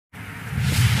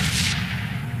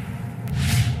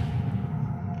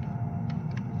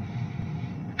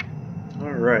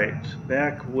Alright,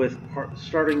 back with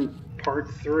starting part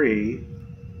 3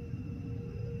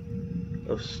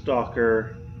 of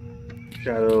Stalker,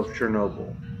 Shadow of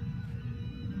Chernobyl.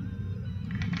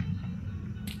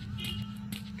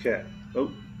 Okay.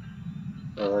 Oh,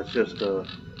 that's just a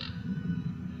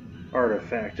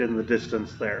artifact in the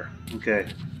distance there. Okay.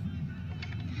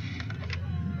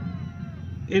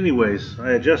 Anyways,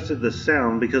 I adjusted the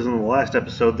sound because in the last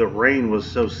episode the rain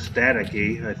was so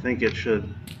staticky. I think it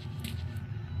should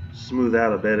smooth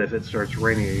out a bit if it starts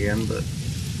raining again, but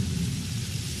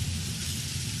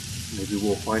maybe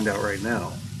we'll find out right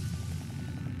now.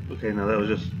 Okay, no, that was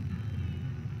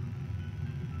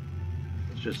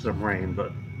just some rain,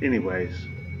 but anyways,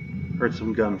 heard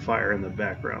some gunfire in the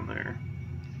background there.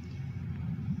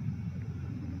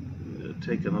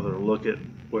 Take another look at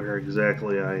where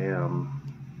exactly I am.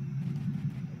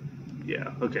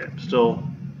 Yeah, okay,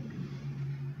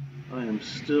 I am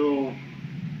still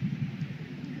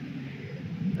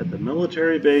at the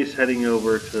military base, heading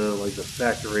over to like the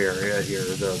factory area here,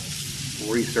 the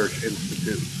research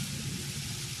institute.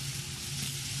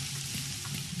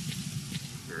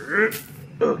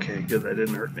 Okay, good, that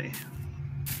didn't hurt me.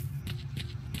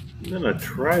 I'm gonna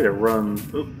try to run.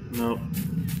 Oop, nope.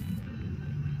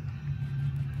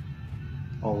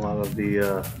 A lot of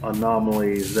the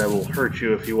anomalies that will hurt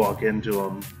you if you walk into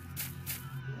them,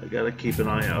 I gotta keep an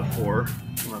eye out for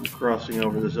when I'm crossing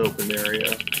over this open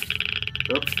area.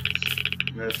 Oops,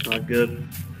 that's not good.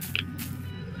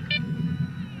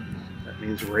 That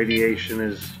means radiation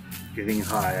is getting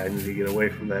high. I need to get away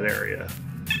from that area.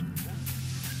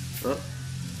 Oh,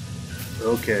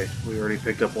 okay, we already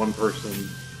picked up one person.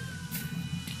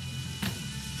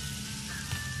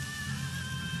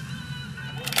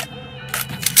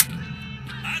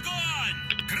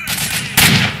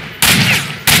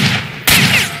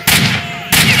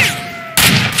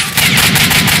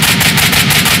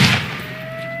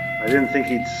 I didn't think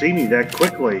he'd see me that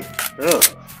quickly. Ugh.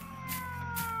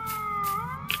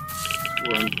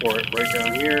 Run for it right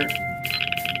down here.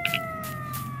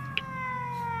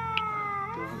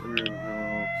 Don't know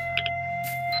how.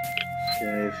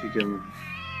 Okay, if you can.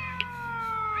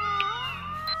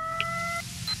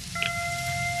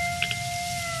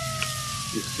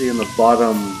 You see in the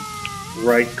bottom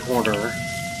right corner,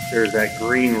 there's that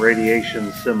green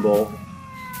radiation symbol.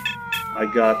 I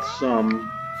got some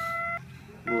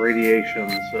radiation,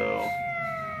 so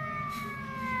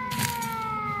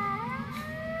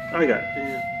I got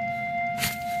it.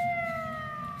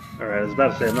 Alright, I was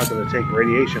about to say I'm not going to take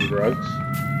radiation drugs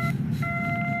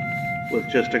with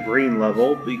just a green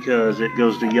level because it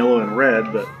goes to yellow and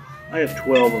red, but I have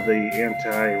 12 of the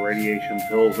anti-radiation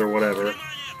pills or whatever.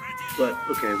 But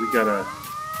okay, we gotta,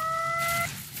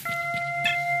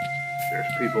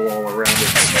 there's people all around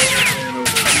us and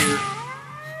over here.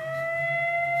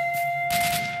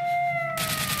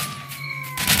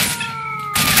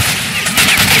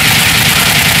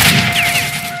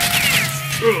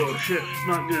 Oh shit,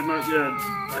 not good, not good.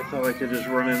 I thought I could just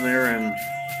run in there and...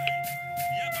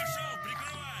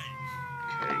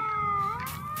 Okay.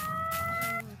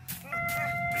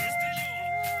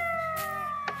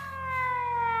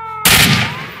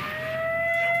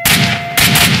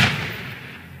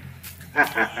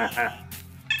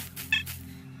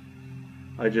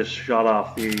 I just shot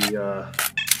off the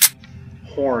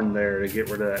horn there to get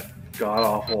rid of that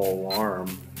god-awful alarm.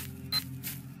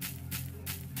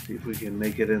 See if we can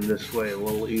make it in this way a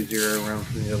little easier around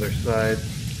from the other side.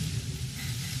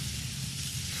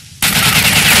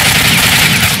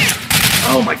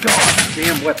 Oh my god!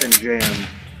 Damn weapon jam!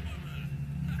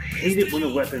 I hate it when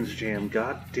the weapons jam,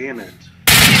 god damn it.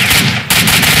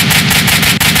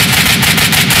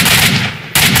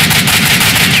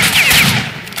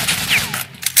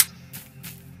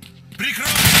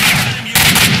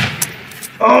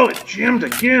 Oh, it jammed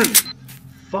again!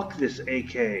 Fuck this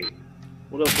AK.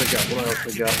 What else I got? What else I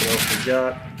got? What else I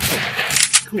got? Oh,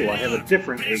 cool, I have a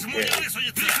different AK.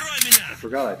 I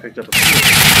forgot I picked up a sword.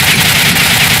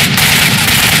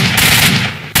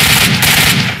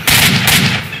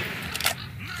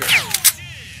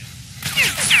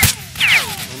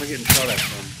 Where am I getting shot at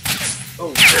from?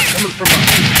 Oh, they're coming from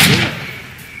behind.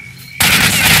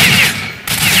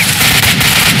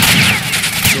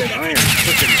 Shit, I am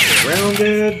freaking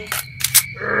surrounded.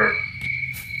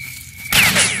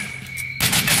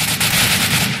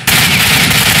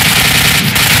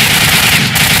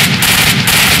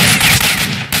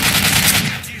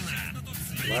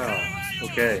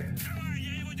 Okay.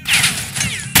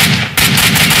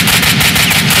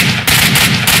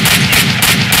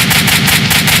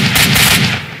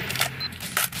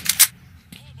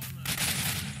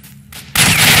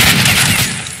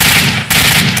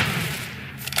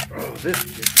 this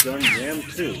gets gun jammed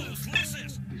too.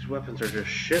 These weapons are just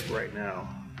shit right now.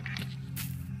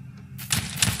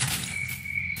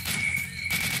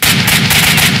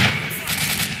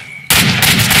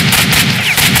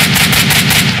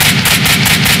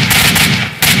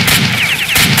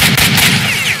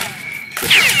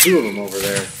 Shit, there's two of them over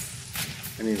there.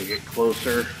 I need to get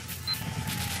closer.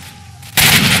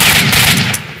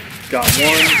 Got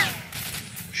one.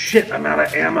 Shit, I'm out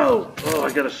of ammo. Oh,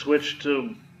 I gotta switch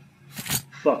to...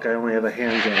 Fuck, I only have a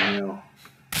handgun now.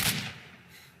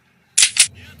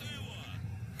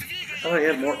 I thought I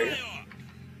had more ammo.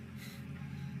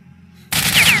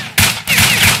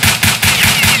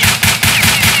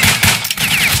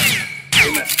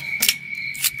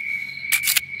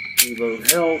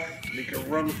 Reload health. Make a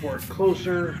run for it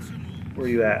closer. Where are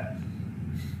you at?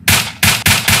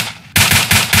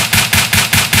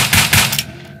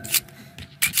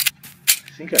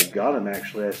 I think I got him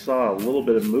actually. I saw a little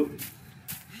bit of movement.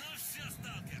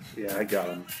 Yeah, I got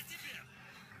him.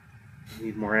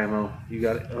 Need more ammo. You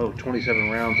got it. Oh, 27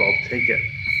 rounds. I'll take it.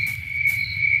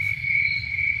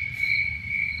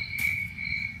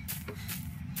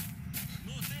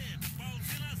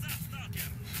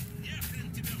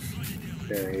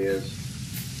 There he is.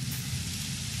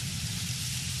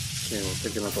 Okay, we're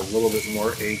picking up a little bit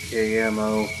more AK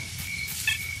ammo.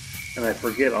 And I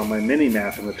forget, on my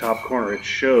mini-map in the top corner, it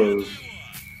shows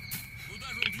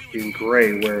in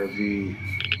gray where the...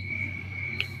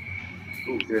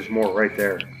 Ooh, there's more right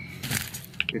there.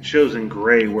 It shows in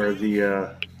gray where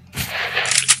the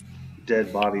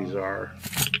dead bodies are.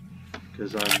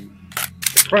 Because I'm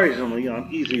surprisingly on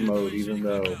easy mode, even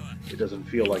though it doesn't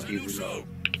feel like easy mode.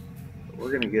 But we're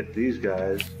going to get these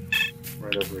guys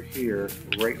right over here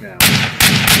right now.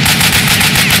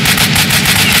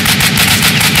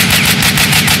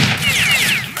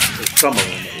 Some of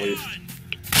them, at least.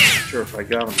 Not sure if I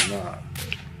got them or not.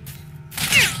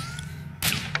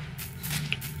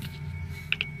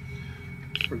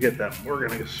 Forget that. We're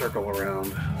gonna circle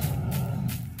around.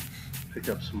 Pick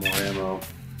up some more ammo.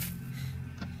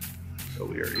 Oh,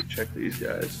 we already checked these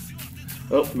guys.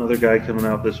 Oh, another guy coming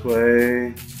out this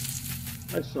way.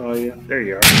 I saw you. There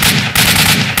you are.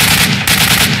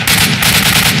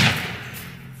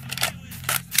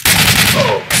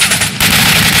 Oh!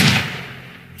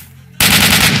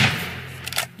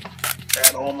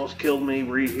 That almost killed me.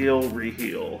 Reheal,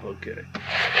 reheal. Okay.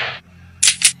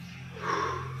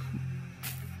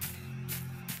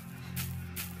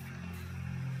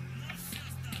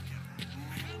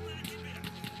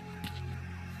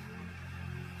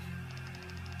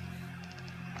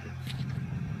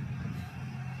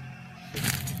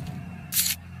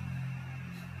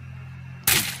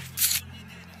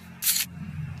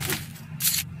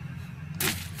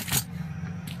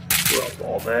 Drop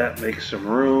all that, make some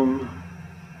room.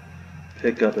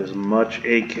 Pick up as much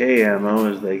AK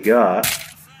ammo as they got.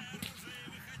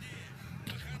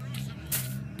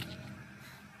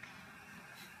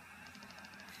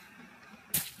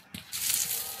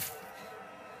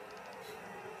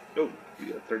 Oh,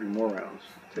 you got 30 more rounds.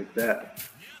 Take that.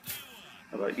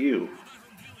 How about you?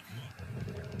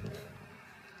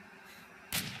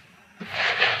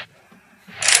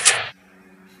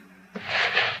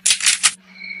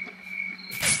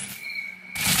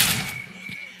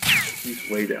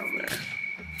 He's way down there.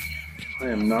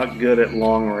 I am not good at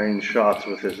long-range shots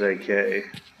with this AK.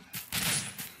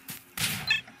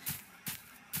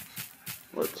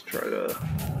 Let's try to,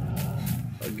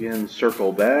 again,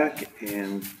 circle back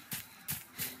and...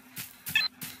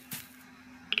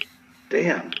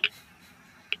 Damn!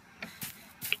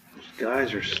 Those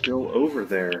guys are still over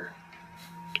there.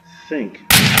 I think.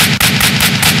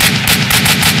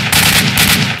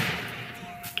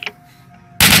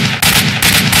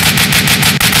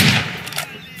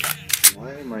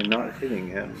 Why am I not hitting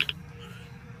him?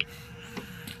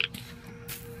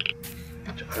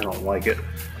 I don't like it.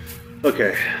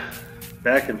 Okay.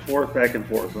 Back and forth, back and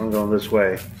forth. I'm going this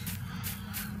way.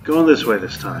 Going this way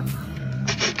this time.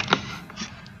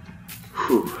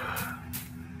 Whew.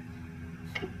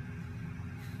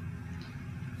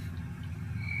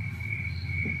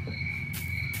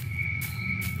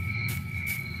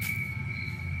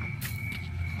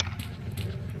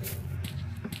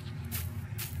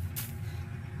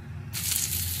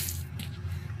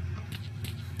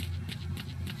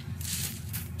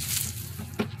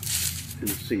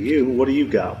 Didn't see you. What do you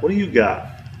got? What do you got?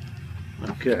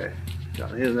 Okay.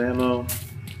 Got his ammo.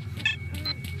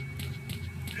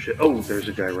 Shit. Oh, there's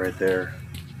a guy right there.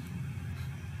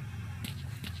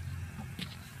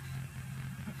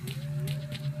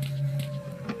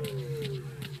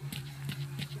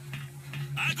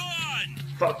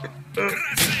 Fuck.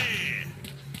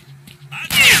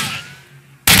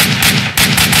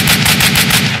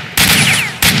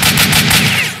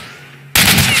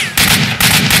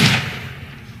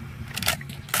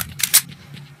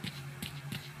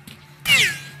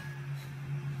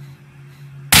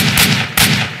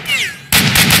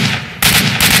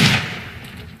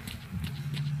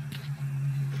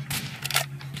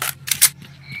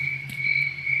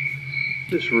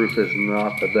 This roof is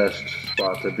not the best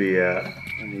spot to be at.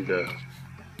 I need to...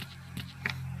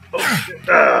 Oh, shit.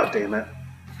 Ah, damn it.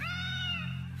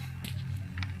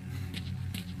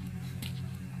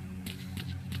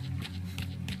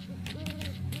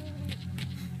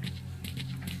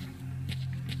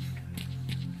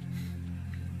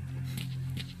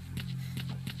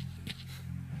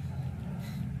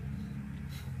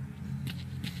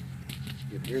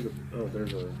 You can hear the... Oh,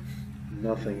 there's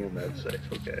nothing in that safe.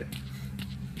 Okay.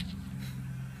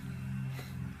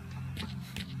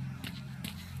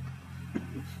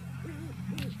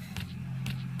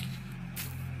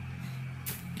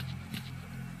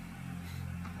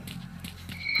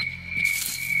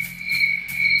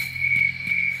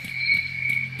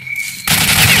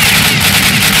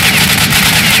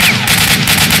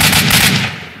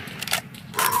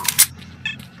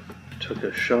 Took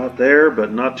a shot there,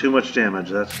 but not too much damage.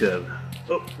 That's good.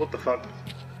 Oh, what the fuck?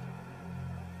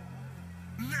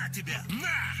 На тебя, на!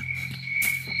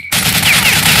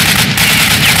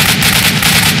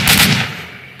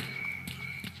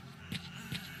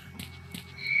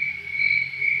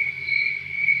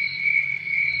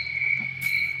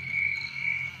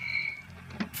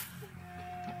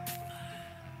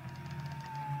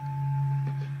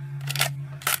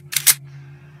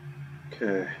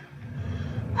 Okay.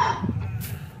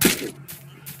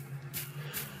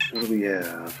 What do we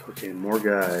have? Okay, more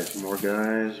guys. More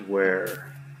guys.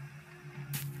 Where?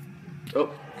 Oh,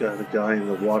 got a guy in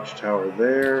the watchtower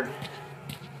there.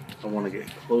 I want to get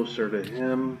closer to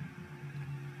him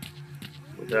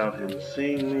without him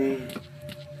seeing me.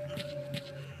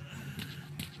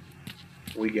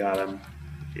 We got him.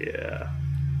 Yeah.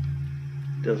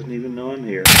 Doesn't even know I'm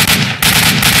here.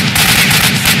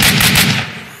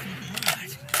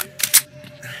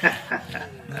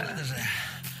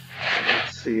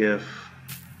 Let's see if...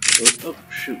 Oh,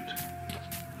 shoot.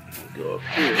 I'll go up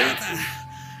here.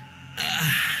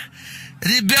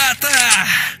 Ребята!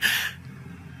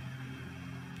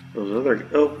 Those other...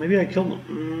 Oh, maybe I killed them.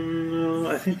 No,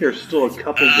 I think there's still a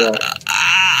couple guys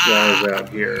out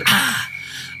here.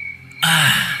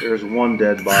 There's one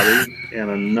dead body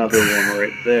and another one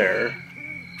right there.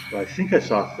 But I think I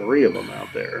saw 3 of them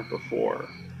out there before.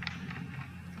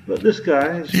 But this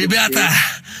guy... Ребята!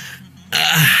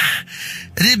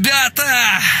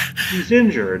 Ребята! He's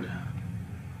injured.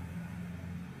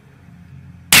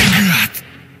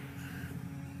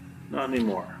 Not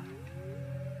anymore.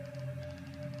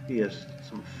 He has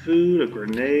some food, a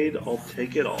grenade. I'll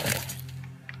take it all.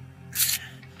 Let's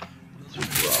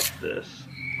drop this.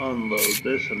 Unload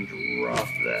this and drop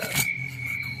that.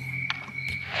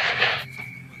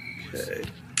 Okay.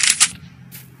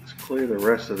 Let's clear the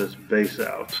rest of this base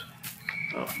out.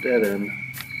 Oh, dead end.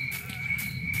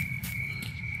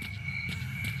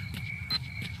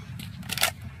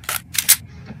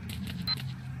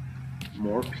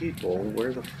 More people?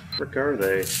 Where the frick are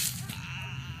they?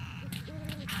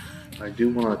 I do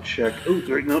want to check. Oh,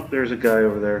 nope, there's a guy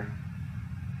over there.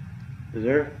 Is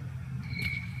there?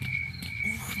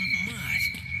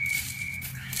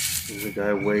 There's a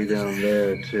guy way down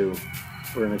there, too.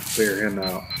 We're going to clear him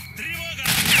out.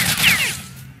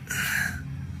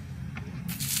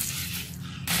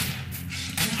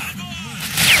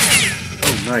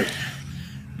 Oh, nice.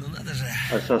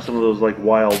 I saw some of those, like,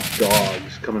 wild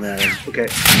dogs coming at him. Okay.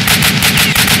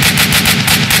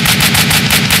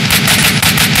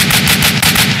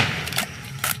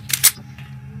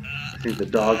 I think the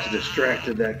dogs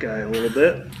distracted that guy a little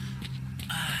bit.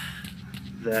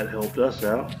 That helped us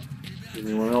out.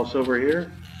 Anyone else over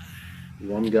here?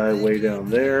 One guy way down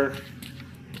there.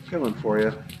 Coming for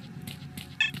you.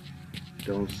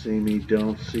 Don't see me,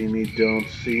 don't see me, don't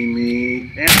see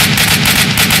me. And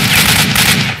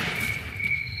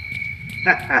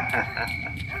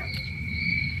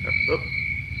oh,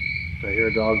 did I hear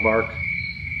a dog bark?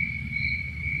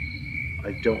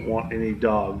 I don't want any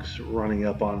dogs running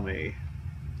up on me.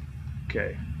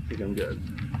 Okay, I think I'm good.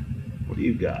 What do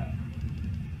you got?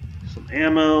 Some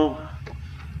ammo.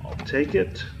 I'll take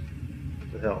it.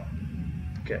 What the hell?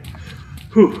 Okay.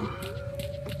 Whew.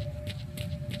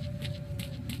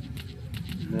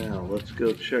 Now let's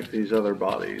go check these other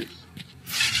bodies.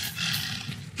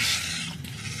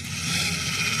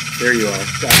 There you are.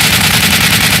 Got it.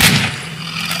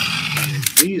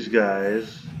 These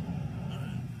guys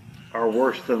are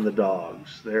worse than the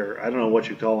dogs. They're, I don't know what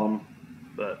you call them,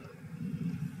 but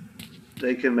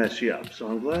they can mess you up. So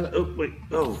I'm glad. Oh, wait.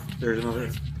 Oh, there's another.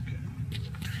 Okay.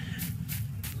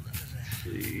 Let's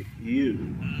see.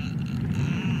 You.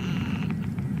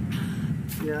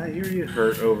 Yeah, I hear you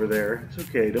hurt over there. It's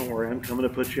okay. Don't worry. I'm coming to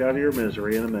put you out of your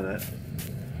misery in a minute.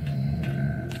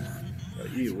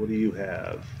 You, what do you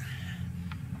have?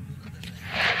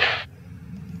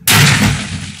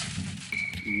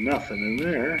 Nothing in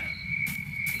there.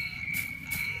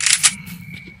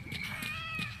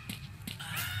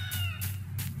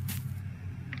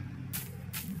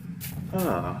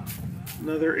 Ah,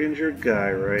 another injured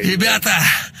guy right here. Ребята!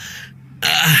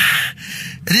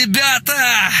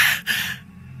 Ребята!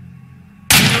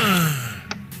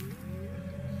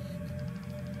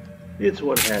 It's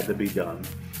what had to be done.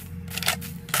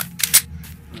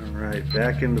 Alright,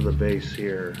 back into the base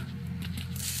here.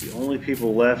 The only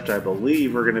people left, I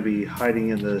believe, are going to be hiding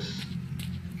in this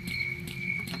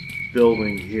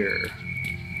building here.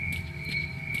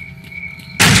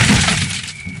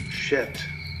 Shit.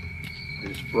 I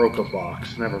just broke a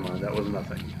box. Never mind, that was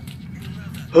nothing.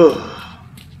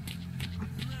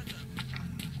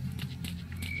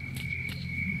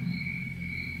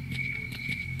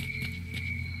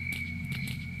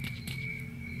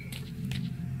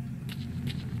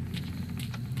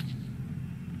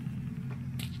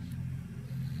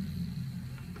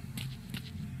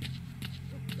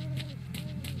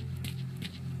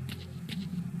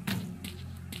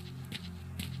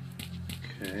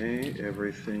 Okay,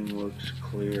 everything looks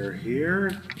clear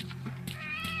here.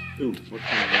 Ooh, what's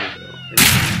in the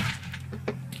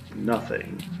window?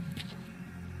 Nothing.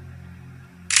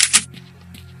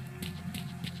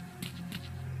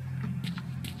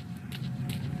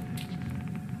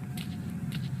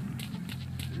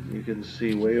 You can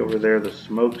see way over there the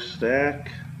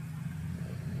smokestack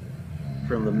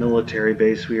from the military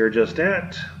base we were just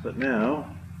at, but now...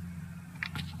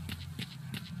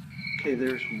 Okay,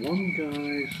 there's one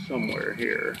guy somewhere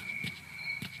here.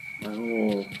 My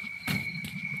little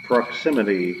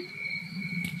proximity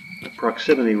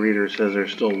reader says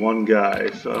there's still one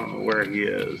guy, so I don't know where he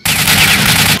is.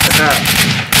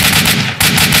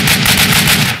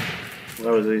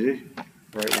 That was easy.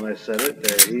 Right when I said it,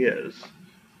 there he is.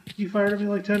 He fired at me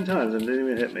like 10 times and didn't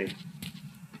even hit me.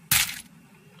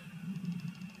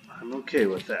 I'm okay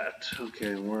with that.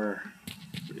 Okay, where are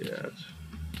we at?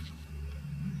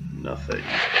 Nothing.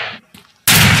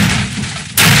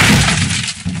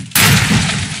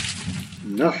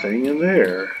 Nothing in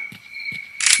there.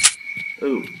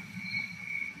 Ooh.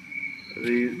 Those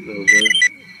are...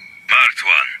 Marked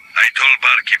one. I told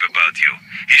Barkeep about you.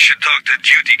 He should talk to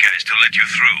duty guys to let you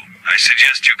through. I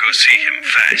suggest you go see him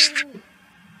fast.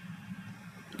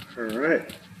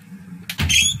 Alright.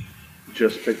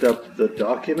 Just picked up the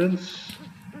documents.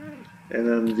 And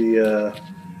then the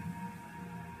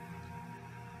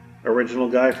original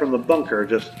guy from the bunker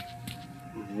just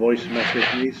voice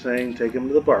messaged me saying take him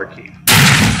to the barkeep.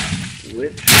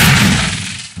 Which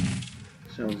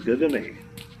sounds good to me.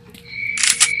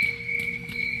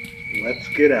 Let's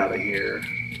get out of here.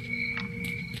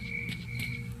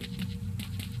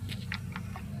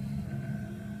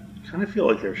 Kind of feel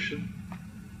like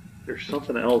there's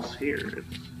something else here.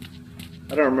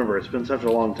 I don't remember. It's been such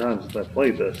a long time since I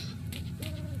played this.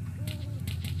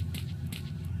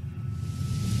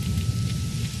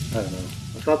 I don't know.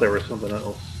 I thought there was something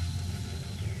else.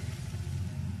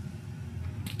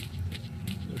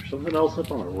 Is there something else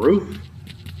up on the roof?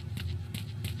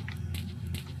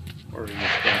 Or in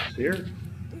this box here?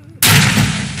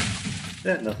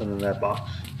 Yeah, nothing in that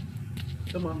box.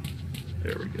 Come on.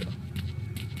 There we go.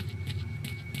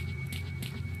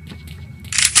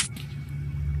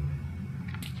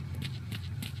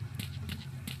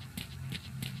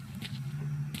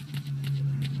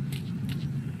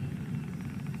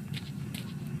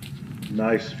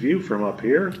 Nice view from up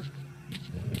here.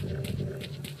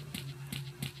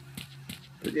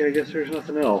 But yeah, I guess there's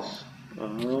nothing else.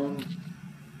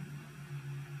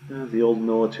 The old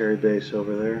military base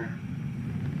over there.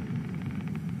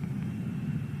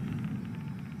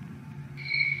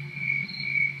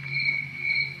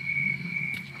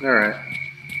 Alright.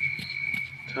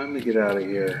 Time to get out of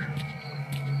here.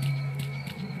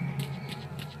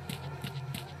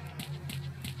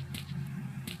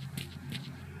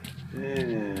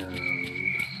 And...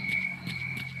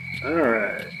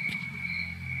 Alright.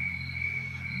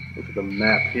 Look at the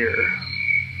map here.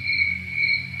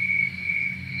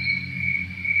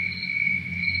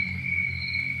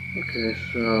 Okay,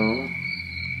 so...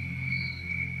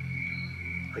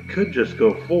 I could just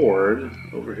go forward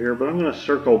over here, but I'm going to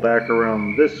circle back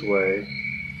around this way.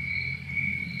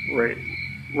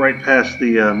 Right past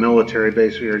the military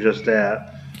base we were just at.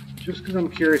 Just because I'm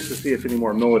curious to see if any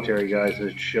more military guys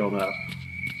have shown up.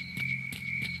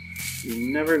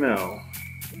 You never know.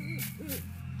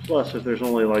 Plus, if there's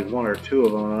only like one or two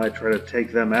of them and I try to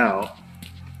take them out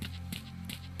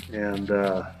and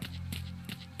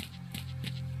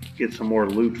get some more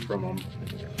loot from them.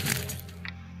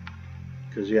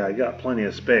 Because, yeah, I got plenty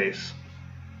of space.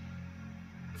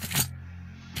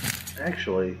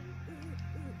 Actually,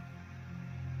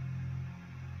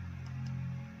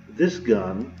 this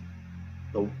gun,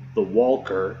 the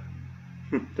Walker,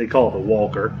 they call it the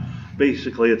Walker.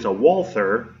 Basically, it's a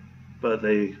Walther, but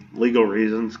they, legal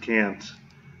reasons, can't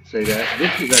say that.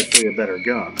 This is actually a better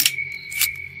gun.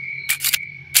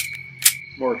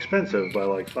 More expensive by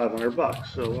like 500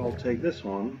 bucks, so I'll take this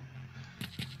one.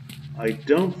 I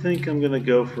don't think I'm going to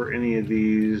go for any of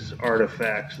these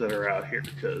artifacts that are out here,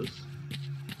 because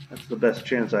that's the best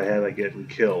chance I have at getting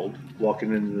killed,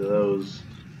 walking into those.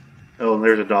 Oh, and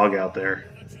there's a dog out there.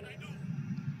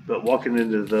 But walking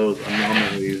into those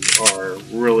anomalies are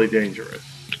really dangerous.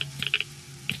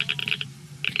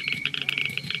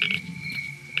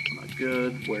 Not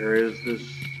good. Where is this?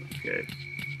 Okay.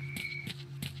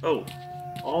 Oh,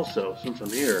 also, since I'm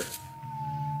here,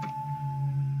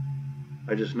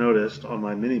 I just noticed on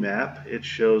my mini-map, it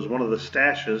shows one of the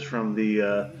stashes from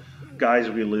the guys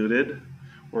we looted,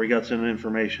 where we got some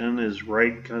information, is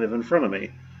right kind of in front of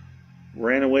me.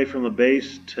 Ran away from the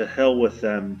base, to hell with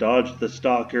them. Dodged the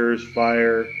stalkers,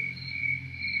 fire.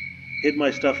 Hid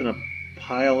my stuff in a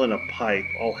pile in a pipe.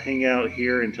 I'll hang out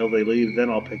here until they leave, then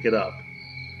I'll pick it up.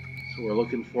 So we're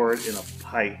looking for it in a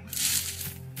pipe.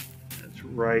 It's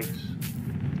right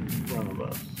in front of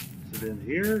us. Is it in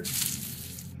here?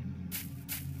 It's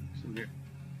in here.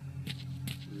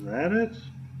 Is that it?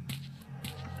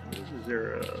 Is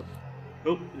there a...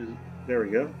 Oh, there we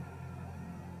go.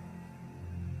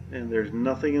 And there's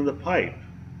nothing in the pipe.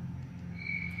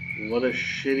 What a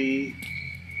shitty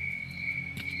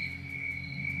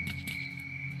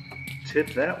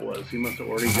tip that was. He must have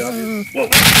already got his... Whoa!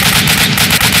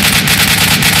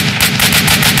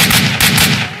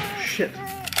 Shit.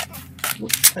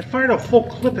 I fired a full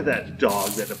clip at that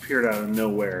dog that appeared out of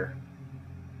nowhere.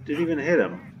 Didn't even hit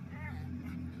him.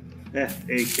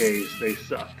 AKs, they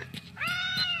suck.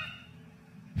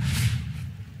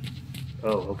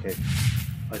 Oh, okay.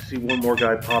 I see one more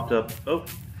guy popped up. Oh,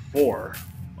 4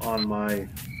 on my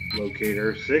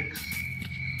locator. 6.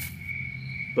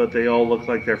 But they all look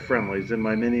like they're friendlies. In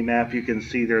my mini-map, you can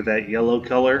see they're that yellow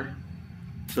color.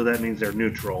 So that means they're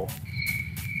neutral.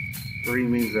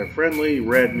 Green means they're friendly.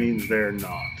 Red means they're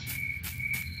not.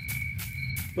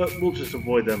 But we'll just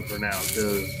avoid them for now,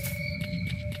 because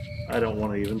I don't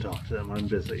want to even talk to them. I'm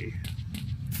busy.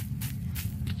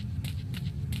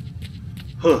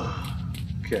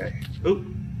 Okay. Oop.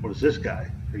 What is this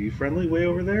guy? Are you friendly way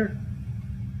over there?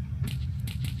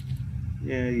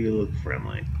 Yeah, you look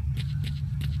friendly.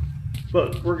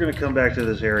 But we're going to come back to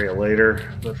this area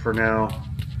later. But for now,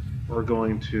 we're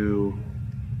going to...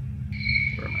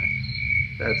 Where am I?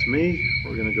 That's me.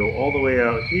 We're going to go all the way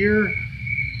out here.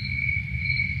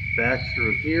 Back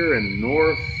through here and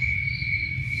north.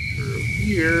 Through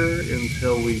here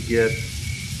until we get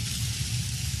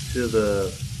to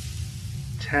the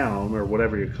town, or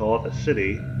whatever you call it, the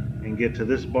city, and get to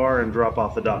this bar and drop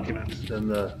off the documents. Then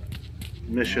the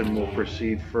mission will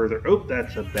proceed further. Oh,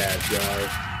 that's a bad guy.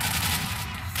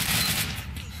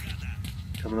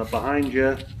 Coming up behind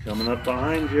you. Coming up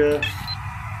behind you.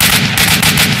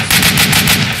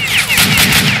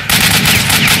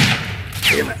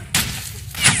 Damn it.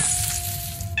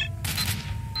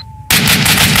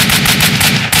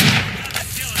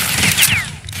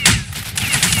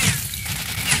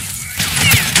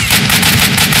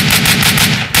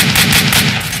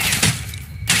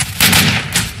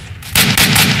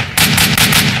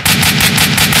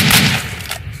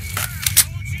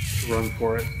 Run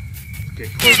for it. Let's get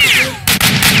close again.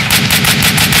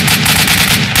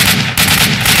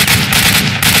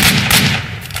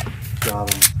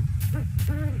 Got him.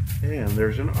 And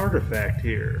there's an artifact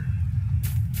here.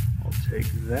 I'll take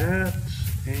that.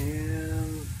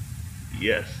 And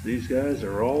yes, these guys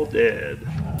are all dead.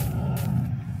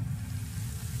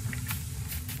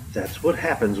 That's what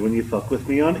happens when you fuck with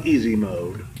me on easy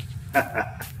mode. Look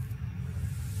at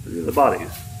the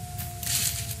bodies.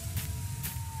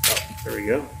 There we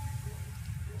go.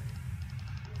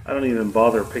 I don't even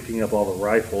bother picking up all the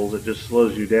rifles. It just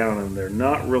slows you down, and they're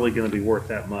not really going to be worth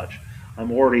that much.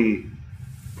 I'm already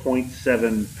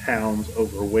 0.7 pounds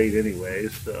overweight anyway,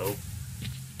 so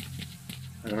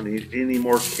I don't need any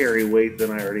more carry weight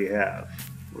than I already have.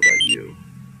 What about you?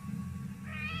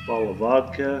 Bottle of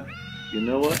vodka. You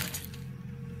know what?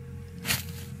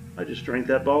 I just drank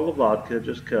that bottle of vodka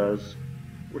just because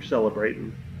we're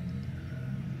celebrating.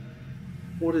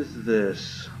 What is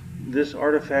this? This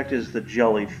artifact is the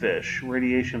jellyfish.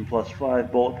 Radiation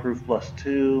 +5, bulletproof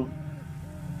 +2.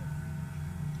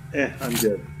 I'm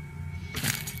good.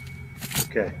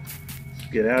 Okay,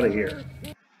 let's get out of here.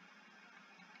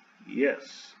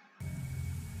 Yes.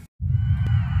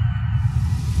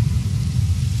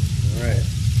 Alright.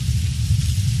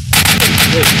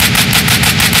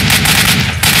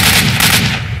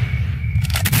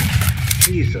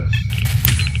 Jesus.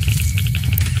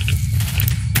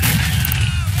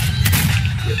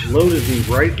 It loaded me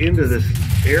right into this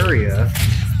area.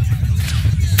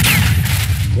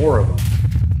 More of them.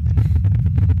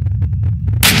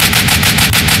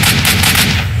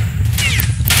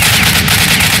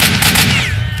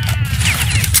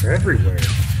 They're everywhere.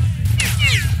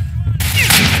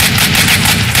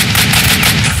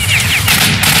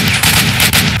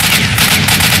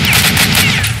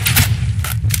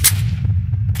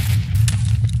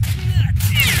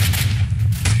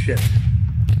 Shit.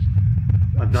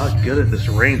 I'm not good at this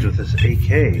range with this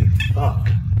AK.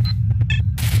 Fuck.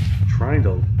 I'm trying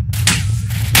to...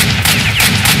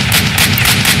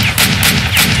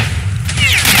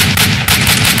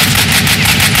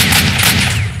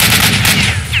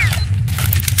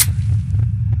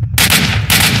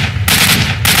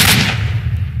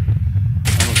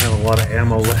 I don't have a lot of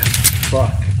ammo left.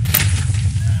 Fuck.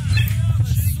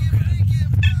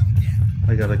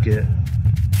 I gotta get...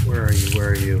 Where are you? Where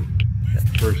are you? That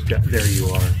first guy. There you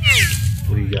are.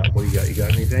 What do you got? What do you got? You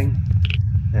got anything?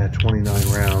 Yeah, 29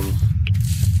 rounds.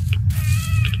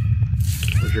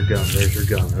 Where's your gun? There's your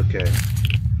gun. Okay.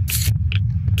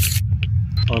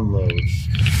 Unload.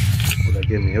 What'd that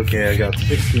give me? Okay, I got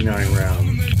 69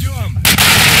 rounds.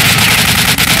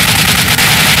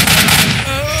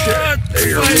 Shit,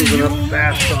 they are moving up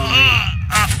fast on me.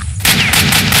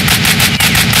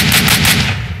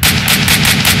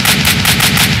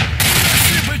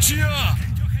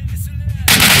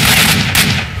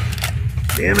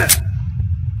 Damn it!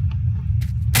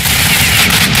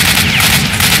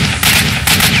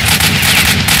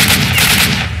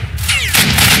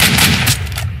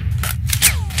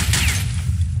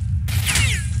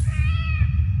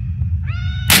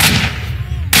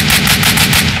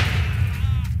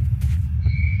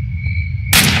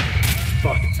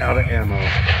 Fuck, out of ammo.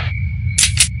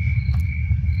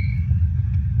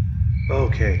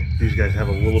 Okay, these guys have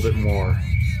a little bit more.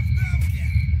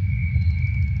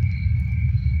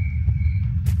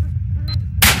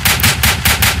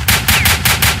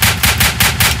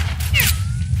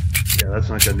 That's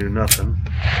not gonna do nothing.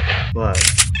 But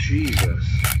Jesus.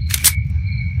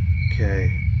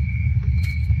 Okay.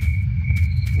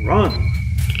 Run.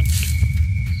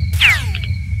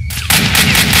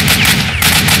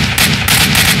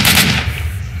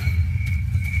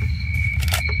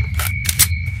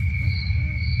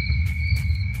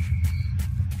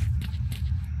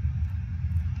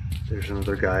 There's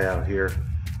another guy out here.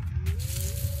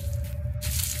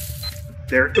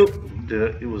 There. Oh,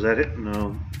 was that it?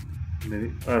 No.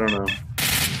 Maybe. I don't know.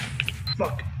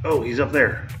 Fuck. Oh, he's up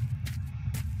there.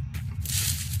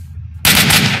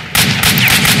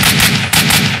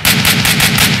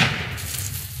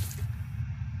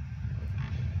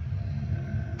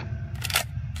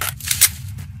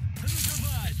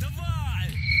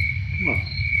 Come on.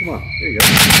 Come on. There you go.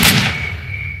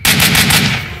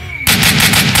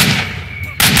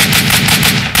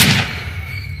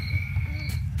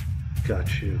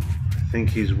 Got you. I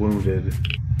think he's wounded.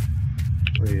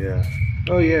 Where you at?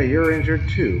 Oh yeah, you're injured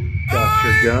too. Got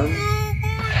your gun.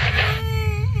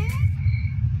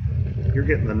 You're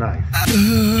getting the knife.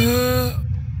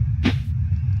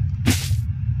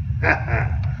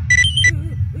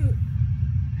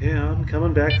 Yeah, I'm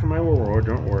coming back from my war,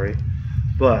 don't worry.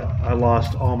 But I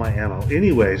lost all my ammo.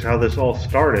 Anyways, how this all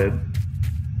started...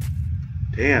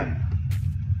 Damn.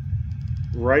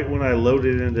 Right when I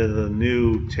loaded into the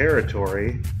new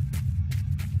territory,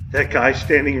 that guy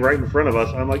standing right in front of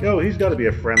us, I'm like, oh, he's got to be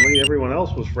a friendly. Everyone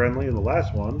else was friendly in the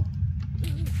last one.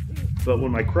 But when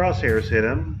my crosshairs hit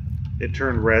him, it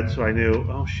turned red, so I knew,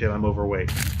 oh shit, I'm overweight.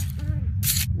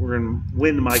 When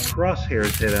my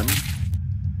crosshairs hit him,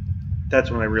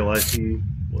 that's when I realized he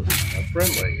wasn't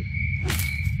friendly.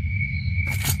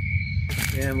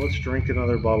 And let's drink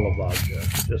another bottle of vodka,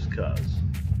 just cuz.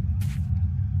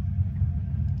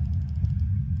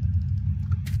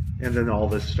 And then all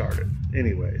this started.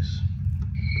 Anyways,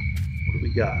 what do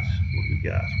we got? What do we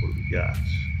got? What do we got?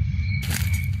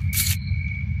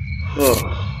 Oh,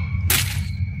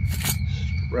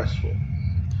 stressful.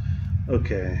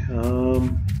 Okay,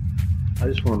 I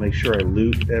just want to make sure I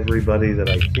loot everybody that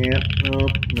I can.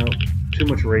 No, too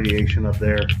much radiation up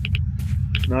there.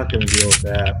 Not going to deal with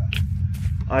that.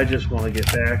 I just want to get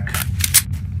back,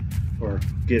 or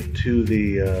get to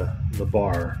the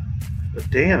bar. But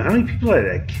damn, how many people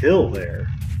did I kill there?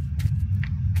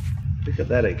 Pick up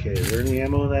that AK. Is there any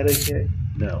ammo in that AK?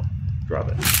 No. Drop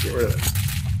it. Get rid of it.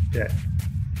 Okay.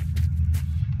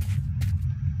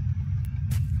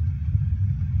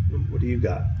 What do you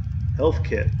got? Health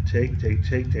kit. Take. Take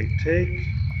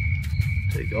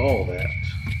all that.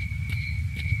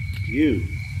 You.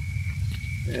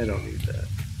 I don't need that.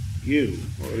 You.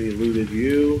 Already looted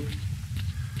you.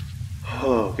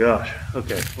 Oh gosh.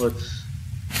 Okay, let's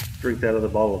drink that other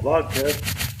bottle of vodka.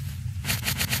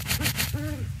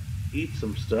 Eat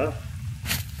some stuff.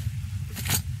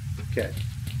 Okay.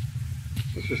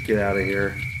 Let's just get out of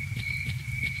here.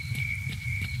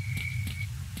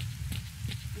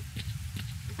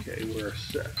 Okay, we're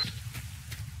set.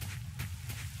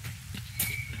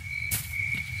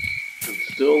 I'm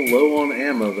still low on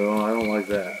ammo though, I don't like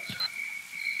that.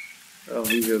 Oh,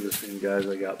 these are the same guys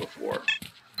I got before.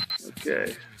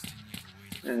 Okay.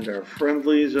 And our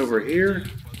friendlies over here.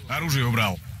 Оружие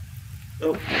убрал.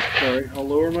 Oh, sorry, I'll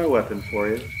lower my weapon for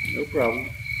you. No problem.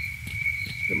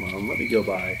 Come on, let me go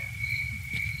by.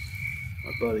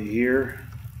 My buddy here.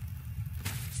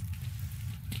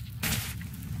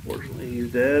 Fortunately,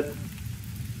 he's dead.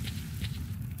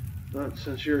 But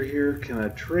since you're here, can I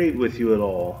trade with you at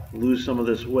all? Lose some of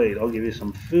this weight. I'll give you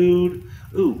some food.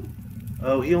 Ooh.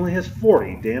 Oh, he only has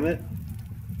 40, damn it.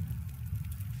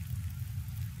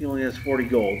 He only has 40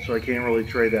 gold, so I can't really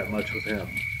trade that much with him.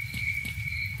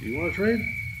 Do you want to trade?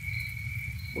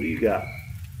 What do you got?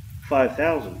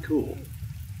 5,000, cool.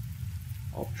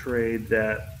 I'll trade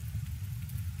that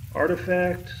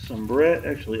artifact, some bread,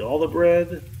 actually all the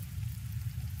bread.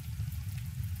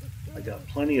 I got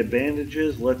plenty of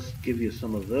bandages. Let's give you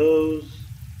some of those.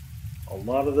 A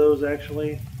lot of those,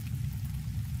 actually.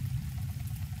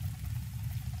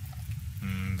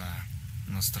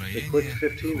 They clicked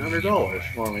 $1,500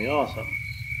 for me. Awesome.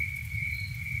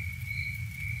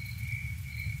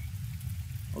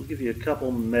 I'll give you a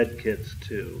couple med kits,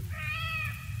 too.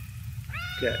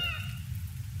 Okay.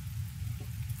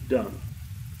 Done.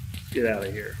 Let's get out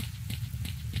of here.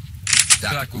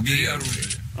 Так, убери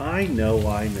оружие. I know.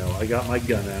 I got my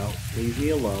gun out. Leave me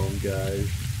alone, guys.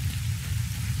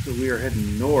 So we are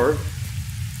heading north.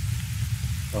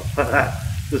 Oh,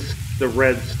 the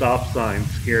red stop sign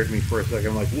scared me for a second.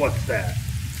 I'm like, what's that?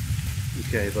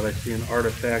 Okay, but I see an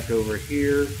artifact over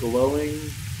here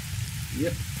glowing.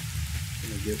 Yep.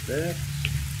 Gonna get that.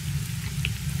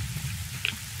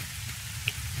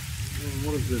 And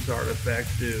what does this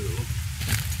artifact do?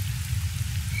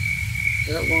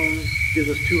 That one gives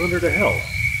us 200 of health.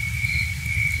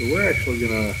 So we're actually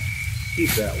going to keep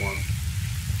that one.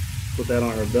 Put that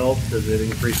on our belt because it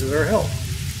increases our health.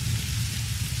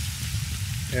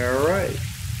 Alright.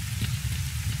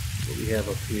 What do we have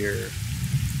up here?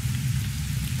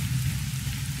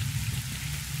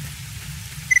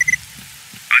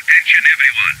 Attention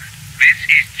everyone. This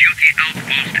is duty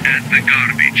outpost at the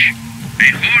garbage. A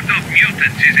horde of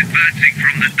mutants is advancing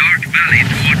from the Dark Valley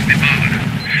towards the bar.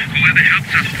 Whoever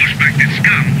helps us push back the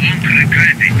scum won't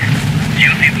regret it.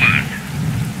 Duty word.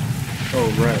 Oh,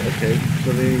 right, okay.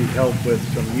 So they need help with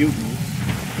some mutants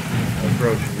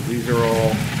approaching. These are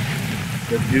all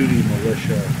the duty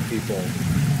militia people.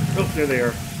 Oh, there they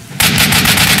are.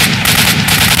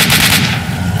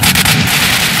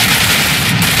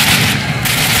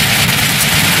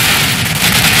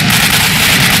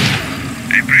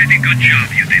 A pretty good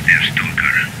job you did there,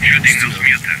 Stalker. Shooting those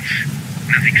mutants.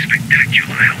 Nothing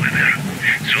spectacular, however.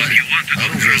 So if you want to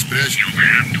Оружие спрячь. you'll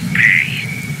have to pay.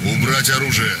 Убрать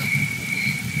оружие.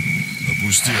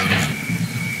 Опусти оружие.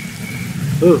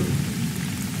 Ooh.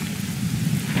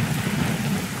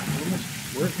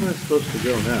 Where's am I supposed to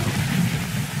go now?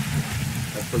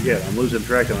 I forget. I'm losing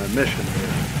track of my mission here.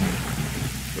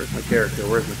 Where's my character?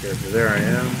 There I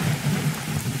am.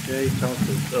 Okay, talk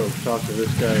to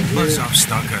this guy here. What's up,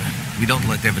 Stalker? We don't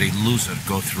let every loser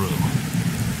go through.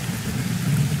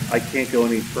 I can't go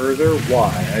any further.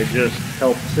 Why? I just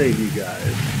helped save you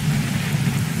guys.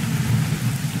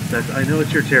 I know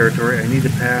it's your territory. I need to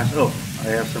pass. Oh, I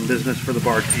have some business for the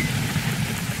barkeep.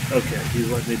 Okay, he's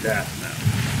letting me pass now.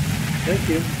 Thank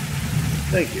you.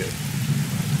 Thank you.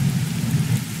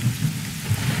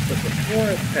 But before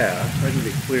I pass, I need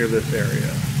to clear this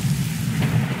area.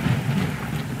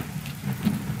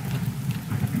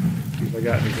 See if I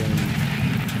got anything.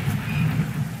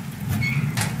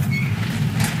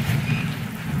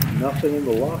 Nothing in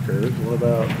the lockers. What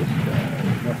about this guy?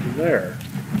 Nothing there.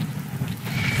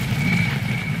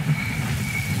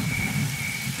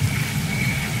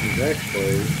 He's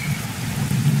actually...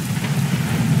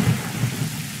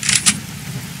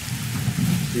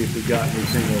 see if we got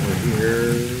anything over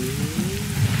here.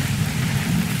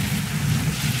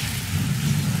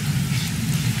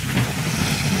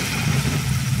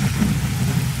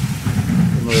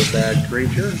 In another bad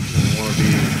creature. I don't want to be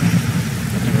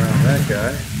around that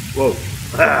guy. Whoa.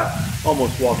 Ah,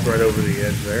 almost walked right over the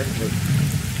edge there.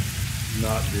 Let's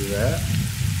not do that.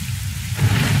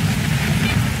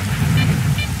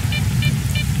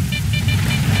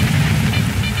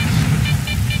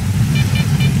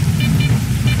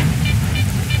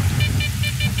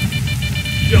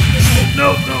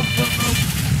 No.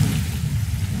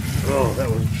 Oh,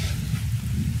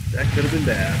 that could have been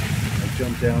bad. I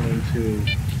jumped down into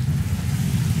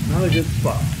not a good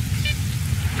spot.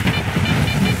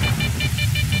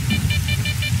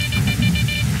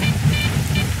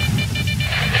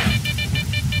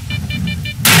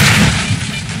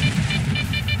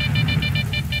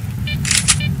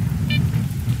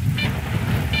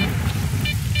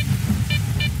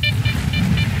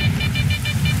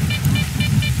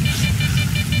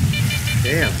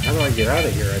 Damn, how do I get out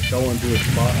of here? I fell into a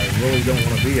spot I really don't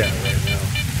want to be at right now.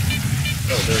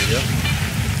 Oh, there we go.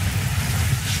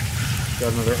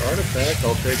 Got another artifact,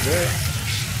 I'll take that.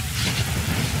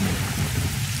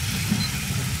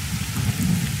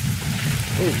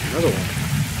 Oh, another one.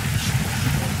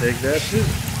 I'll take that too.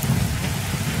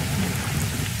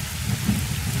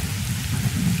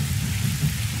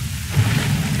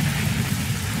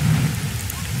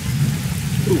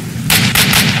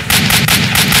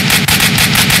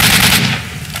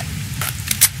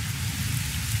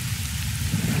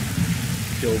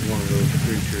 Killed one of those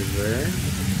creatures there.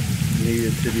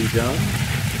 Needed to be done.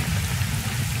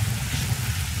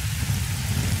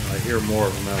 I hear more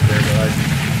of them out there, but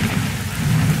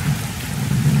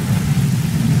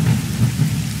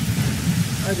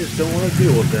I just don't want to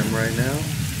deal with them right now.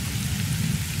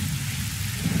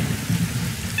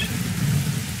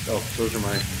 Oh, those are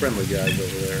my friendly guys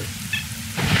over there.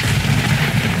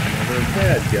 Another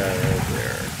bad guy over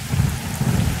there.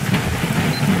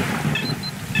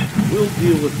 We'll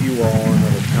deal with you all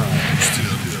another time.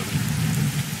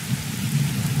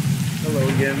 Hello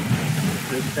again.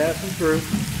 Just passing through.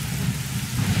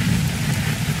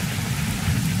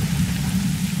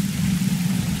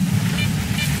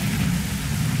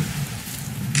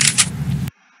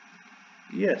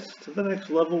 Yes, to the next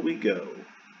level we go.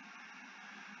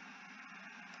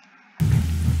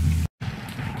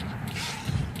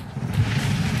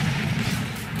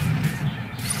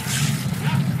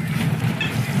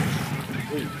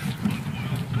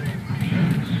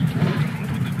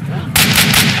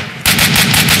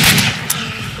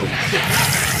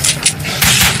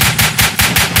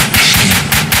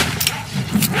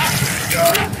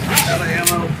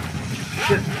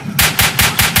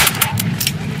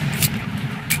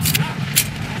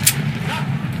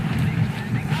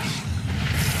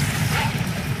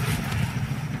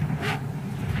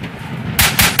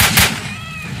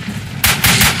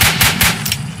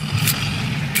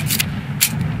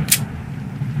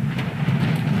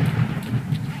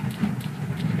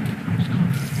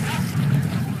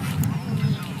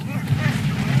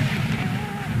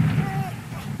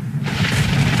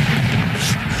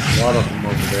 A lot of them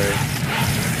over there.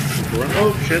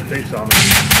 Oh shit, they saw me.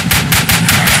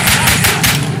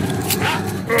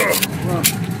 Run.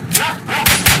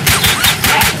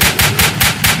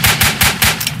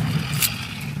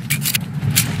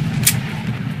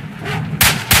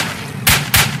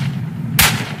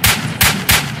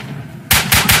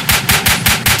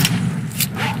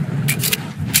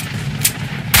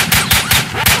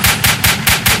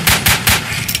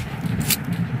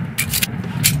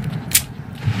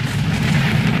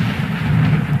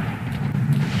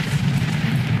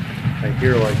 I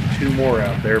hear like two more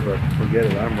out there, but forget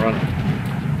it, I'm running.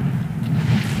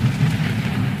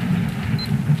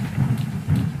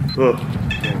 Ugh.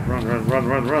 Yeah,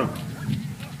 run.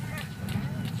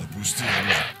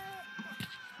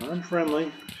 I'm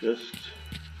friendly, just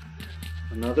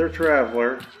another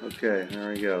traveler. Okay, there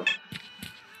we go.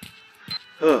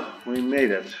 Ugh, we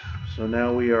made it. So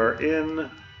now we are in,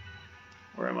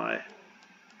 where am I?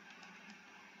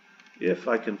 If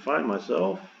I can find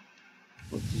myself.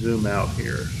 Let's zoom out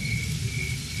here.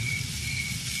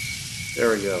 There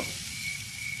we go.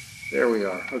 There we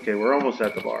are. Okay, we're almost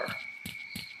at the bar.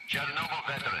 Chernobyl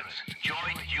veterans,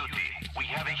 join duty. We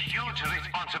have a huge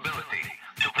responsibility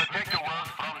to protect the world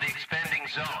from the expanding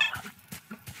zone.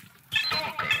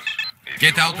 Stalkers.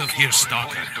 Get out of here,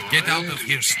 Stalker. Get out of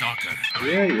here, Stalker.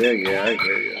 Yeah, I hear you. Or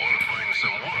find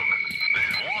some work. The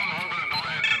 100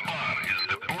 Red Bar is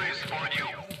the place for you.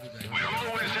 We're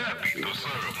always happy to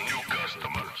serve new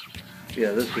customers.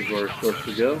 Yeah, this is where we're supposed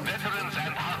to go. Veterans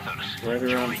and hunters. Right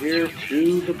around here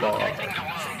to the bar. Protecting the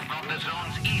world from the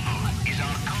zone's evil is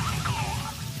our common goal.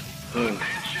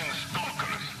 Attention,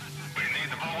 Stalkers. We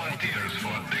need volunteers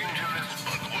for dangerous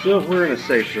but So we're in a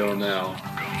safe zone now.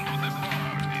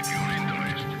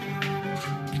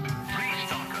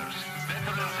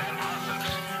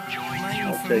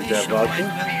 I'll take that vodka.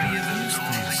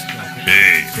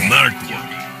 Hey, Marked One.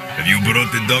 Have you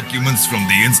brought the documents from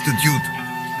the Institute?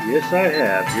 Yes, I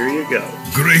have. Here you go.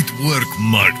 Great work,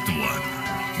 Marked One.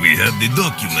 We have the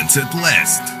documents at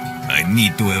last. I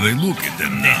need to have a look at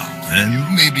them now, and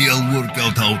maybe I'll work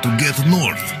out how to get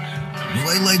north.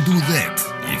 While I do that,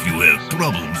 if you have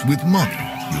problems with money,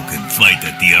 you can fight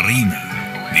at the arena.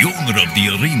 The owner of the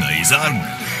arena is Arnold.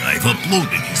 I've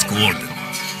uploaded his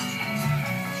coordinates.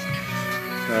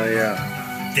 Oh,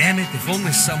 yeah. Damn it, if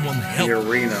only someone The helped.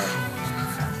 arena.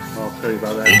 I'll tell you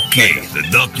about that in a Okay, second. the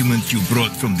documents you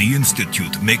brought from the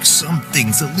Institute make some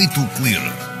things a little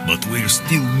clearer, but we're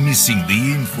still missing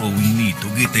the info we need to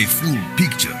get a full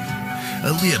picture.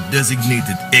 A lab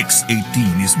designated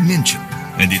X-18 is mentioned,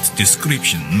 and its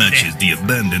description matches the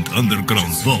abandoned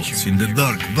underground vaults in the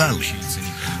Dark Valley.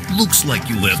 Looks like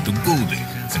you'll have to go there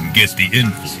and get the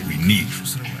info we need.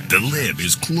 The lab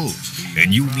is closed,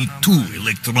 and you need 2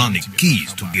 electronic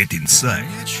keys to get inside.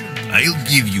 I'll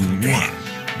give you one,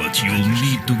 but you'll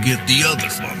need to get the other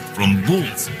one from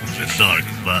both the Dark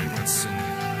Valleys.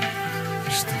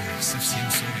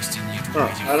 Huh,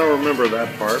 I don't remember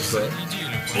that part, but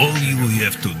All you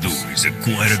have to do is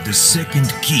acquire the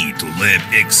second key to Lab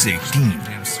X-18.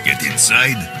 Get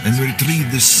inside and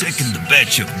retrieve the second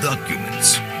batch of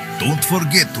documents. Don't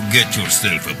forget to get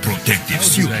yourself a protective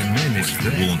suit, or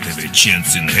you won't have a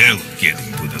chance in hell of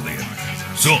getting to the lab.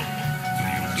 So,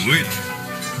 will you do it?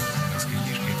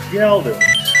 yeah, I'll do it.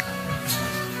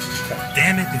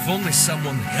 Damn it, if only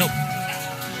someone helped.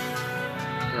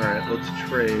 Alright, let's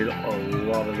trade a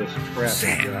lot of this crap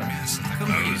we got. How's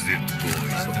it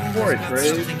going? Before I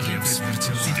trade,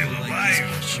 Still alive?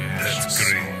 That's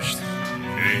great.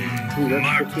 Hey, ooh, that's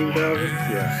Mark 15,000?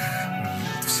 Yeah.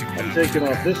 I'm taking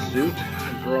off this suit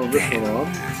and throwing this one on.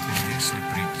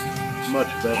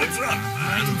 Much better. what's up,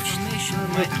 man?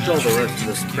 Let's sell the rest of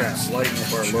this crap, lighten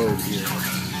up our load here.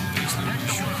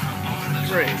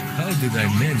 Great. How did I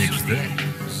manage that?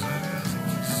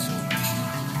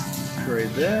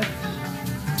 Trade that.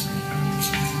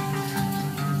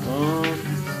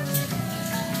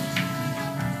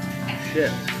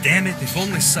 Shit. Damn it, if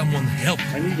only someone helped.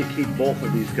 I need to keep both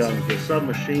of these guns, the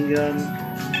submachine gun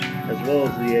as well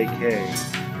as the AK.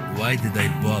 Why did I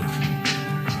bother?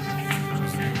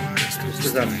 Just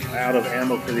because I'm out of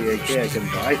ammo for the AK, I can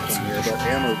buy some here, but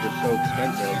ammo's just so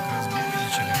expensive.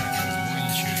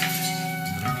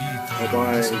 I'll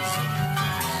buy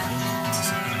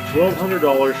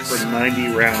 $1,200 for 90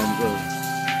 rounds of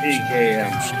AK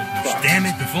ammo. Fuck. Damn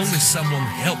it, if only someone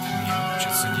helped.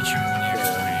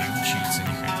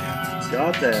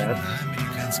 Got that.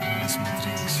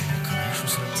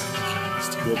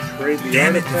 We'll trade the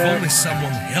Damn it, if only artifact,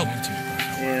 someone helped.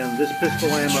 and this pistol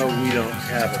ammo, we don't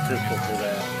have a pistol for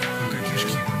that.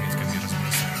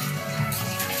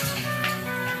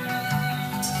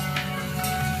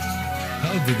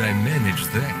 How did I manage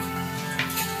that?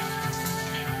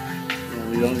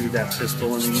 And we don't need that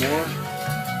pistol anymore.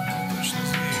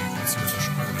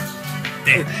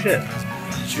 Damn. Oh shit.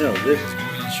 No, this.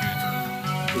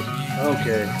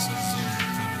 Okay.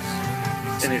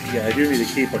 And if, yeah, I do need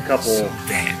to keep a couple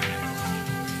Damn.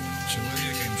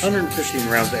 115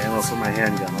 rounds of ammo for my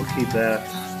handgun. I'll keep that.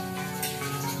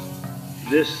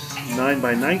 This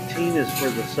 9x19 is for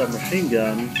the submachine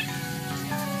gun.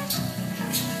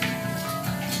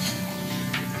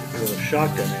 For the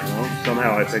shotgun ammo.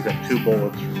 Somehow I picked up 2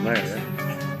 bullets from there.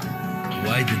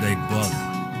 Why did I bother?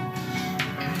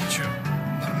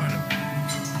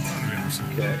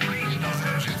 Okay.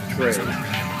 Trade.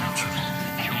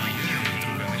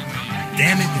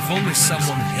 Damn it, if only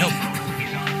someone helped.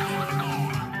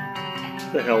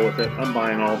 The hell with it. I'm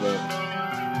buying all the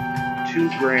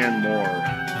 $2 grand more.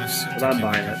 But I'm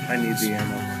buying it. I need the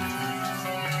ammo.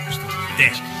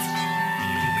 Damn.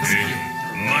 Hey,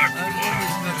 Mark One.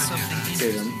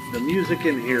 Okay, the music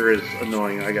in here is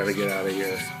annoying. I gotta get out of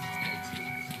here.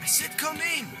 I said come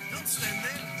in. Don't stand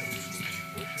there.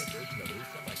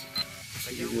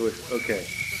 Okay,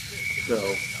 so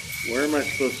where am I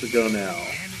supposed to go now?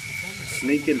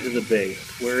 Sneak into the base.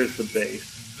 Where is the base?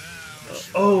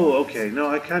 Oh, okay. No,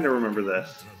 I kind of remember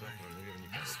this.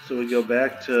 So we go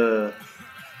back to...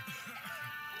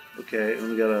 Okay, and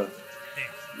we gotta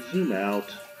zoom out.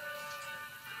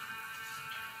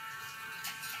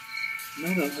 No,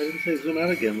 I didn't say zoom out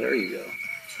again. There you go.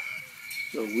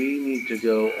 So we need to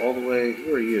go all the way...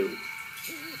 Who are you?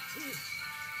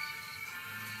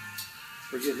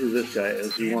 Forget who this guy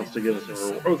is. He wants to give us a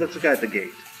reward. Oh, that's the guy at the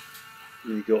gate.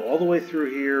 You go all the way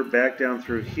through here, back down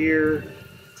through here,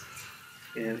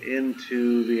 and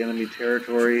into the enemy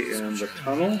territory and the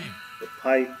tunnel, the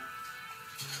pipe,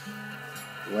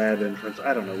 lab entrance.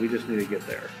 I don't know. We just need to get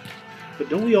there. But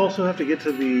don't we also have to get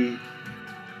to the...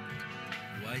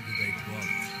 Why did I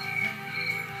bother?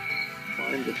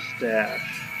 Find the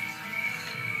stash.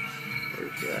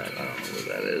 Where's that? I don't know where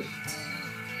that is.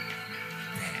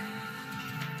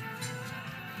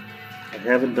 I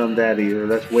haven't done that either.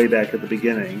 That's way back at the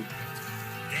beginning.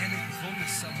 Damn it, if only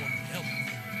someone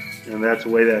helped. And that's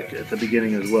way back at the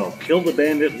beginning as well. Kill the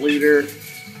bandit leader.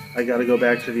 I gotta go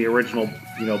back to the original,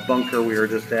 bunker we were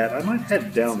just at. I might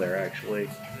head down there, actually.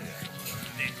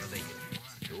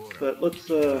 But let's,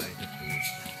 Free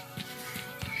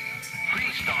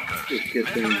just Stalkers, get things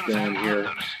veterans down and here.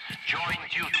 hunters, join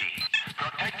duty.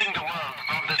 Protecting the world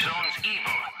from the zone's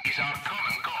evil is our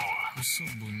common goal.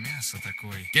 Кусок бы мяса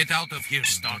такой. Get out of here,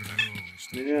 Stalker.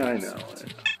 Yeah, I know.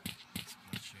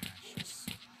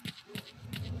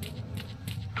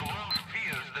 The world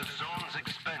fears the zone's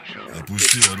expansion.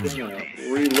 Опусти оружие.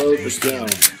 Reload the gun.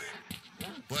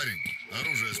 Парень,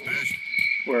 оружие спрячь.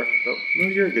 Where? Oh, no,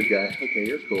 you're a good guy. Okay,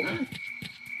 you're cool.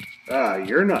 Ah,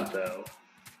 you're not, though.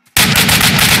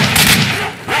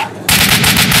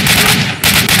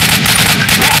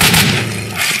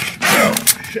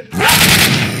 Shit.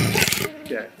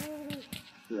 Okay.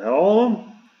 Is that all of them?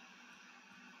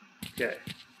 Okay.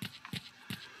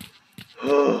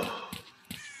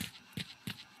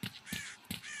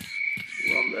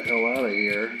 Run the hell out of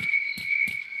here.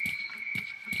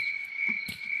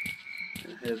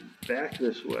 And head back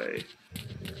this way.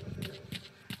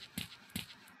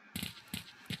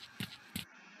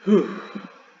 Whew.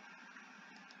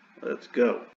 Let's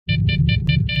go.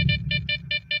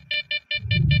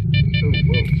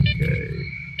 Okay.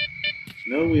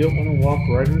 No, we don't want to walk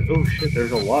right in. Oh shit,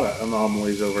 there's a lot of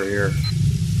anomalies over here.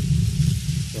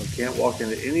 So I can't walk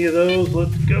into any of those.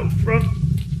 Let's go front.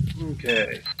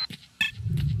 Okay.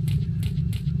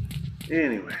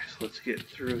 Anyways, let's get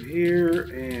through here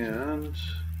and...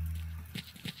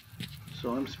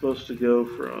 So I'm supposed to go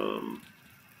from...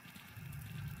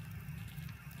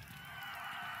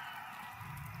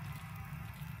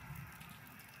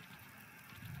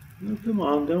 No, come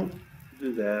on, don't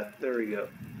do that. There we go.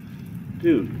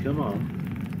 Dude, come on.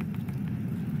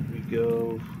 We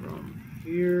go from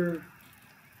here.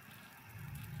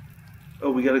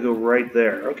 Oh, we gotta go right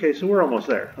there. Okay, so we're almost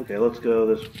there. Okay, let's go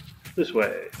this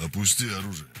way. Опусти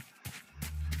оружие.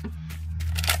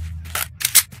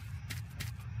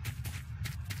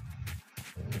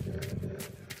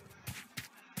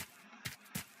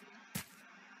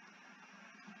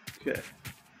 Okay.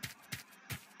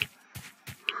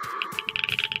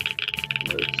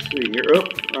 Let's see here. Oh,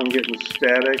 I'm getting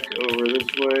static over this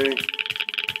way.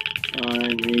 I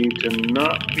need to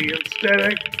not be in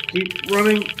static. Keep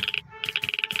running.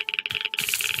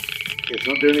 It's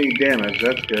not doing any damage.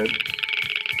 That's good.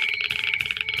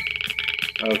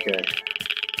 Okay.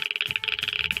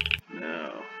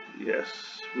 Now, yes,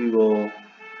 we will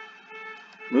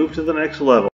move to the next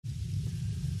level.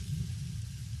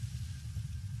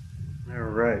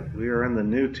 Alright, we are in the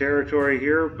new territory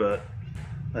here, but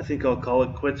I think I'll call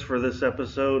it quits for this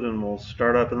episode and we'll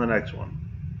start up in the next one.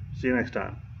 See you next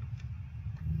time.